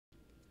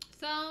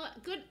So,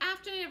 good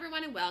afternoon,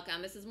 everyone, and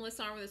welcome. This is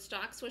Melissa with the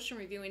Stock Swoosh and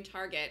reviewing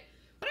Target.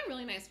 What a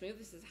really nice move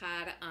this has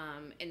had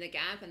in the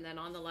gap and then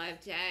on the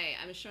live day.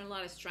 I'm showing a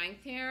lot of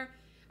strength here.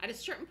 At a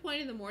certain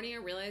point in the morning, I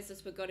realized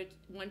this would go to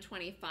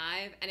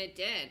 125, and it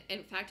did.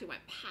 In fact, it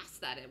went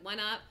past that. It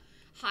went up.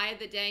 High of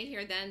the day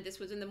here then, this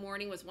was in the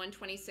morning, was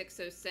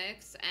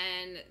 126.06,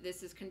 and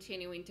this is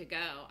continuing to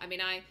go. I mean,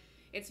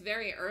 it's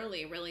very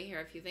early really here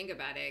if you think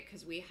about it,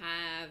 because we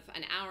have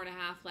an hour and a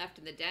half left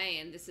in the day,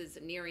 and this is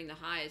nearing the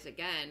highs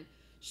again.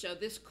 So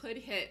this could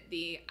hit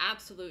the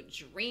absolute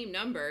dream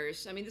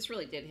numbers. I mean, this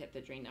really did hit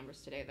the dream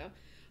numbers today, though.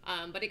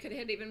 But it could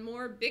hit even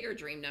more bigger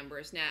dream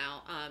numbers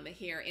now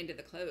here into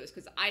the close,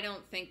 because I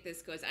don't think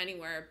this goes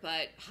anywhere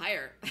but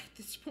higher at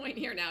this point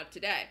here now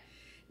today.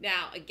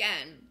 Now,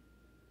 again,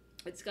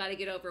 it's got to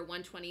get over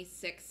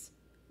 126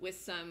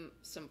 with some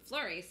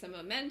flurry, some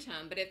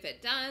momentum. But if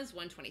it does,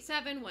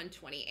 127,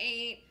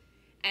 128,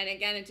 and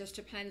again, it just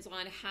depends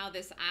on how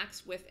this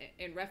acts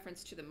in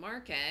reference to the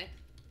market.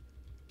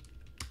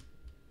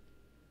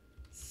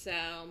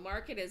 So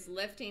market is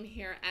lifting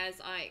here as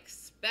I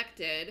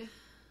expected.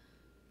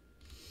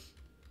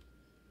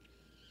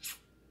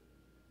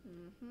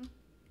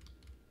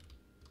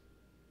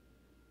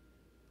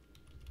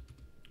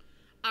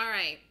 All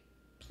right,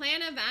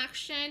 plan of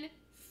action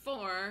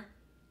for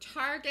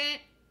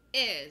Target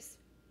is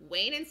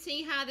wait and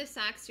see how this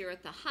acts here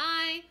at the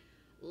high.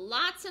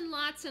 Lots and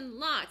lots and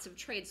lots of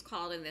trades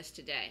called in this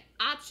today.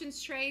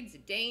 Options trades,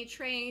 day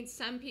trades.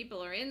 Some people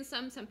are in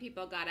some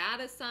people got out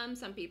of some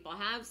people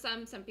have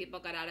some people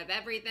got out of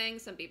everything,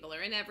 some people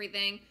are in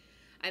everything.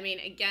 I mean,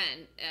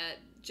 again,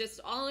 just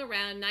all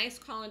around nice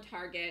call in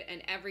Target,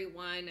 and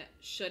everyone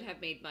should have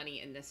made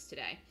money in this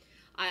today.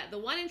 The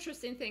one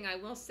interesting thing I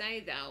will say,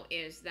 though,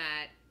 is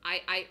that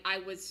I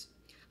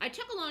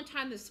took a long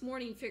time this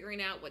morning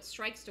figuring out what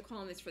strikes to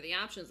call in this for the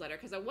options letter,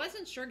 because I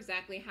wasn't sure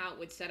exactly how it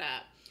would set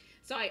up.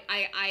 So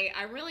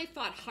I really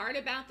thought hard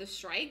about the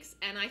strikes,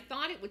 and I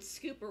thought it would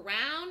scoop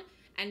around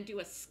and do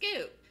a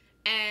scoop,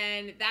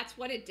 and that's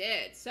what it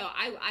did. So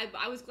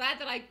I was glad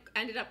that I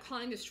ended up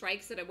calling the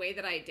strikes in a way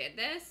that I did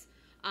this.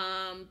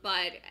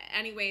 But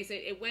anyways,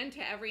 it went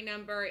to every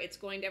number. It's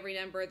going to every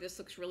number. This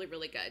looks really,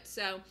 really good.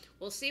 So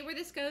we'll see where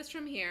this goes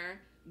from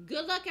here.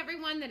 Good luck,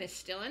 everyone that is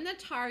still in the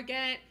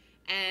Target.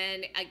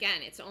 And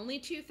again, it's only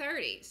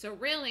 2:30. So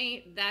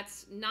really,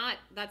 that's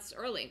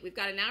early. We've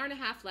got an hour and a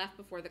half left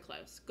before the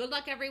close. Good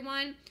luck,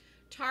 everyone.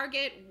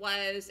 Target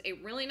was a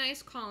really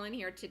nice call in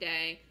here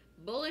today.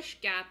 Bullish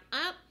gap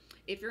up.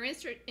 If you're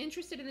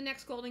interested in the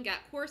next Golden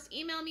Gap course,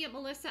 email me at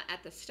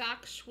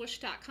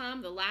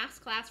melissa@thestockswoosh.com. The last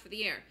class for the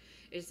year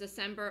is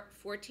December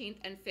 14th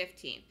and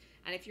 15th.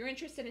 And if you're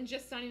interested in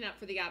just signing up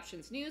for the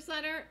options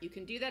newsletter, you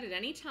can do that at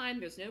any time.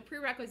 There's no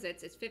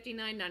prerequisites. It's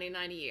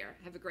 $59.99 a year.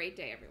 Have a great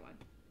day, everyone.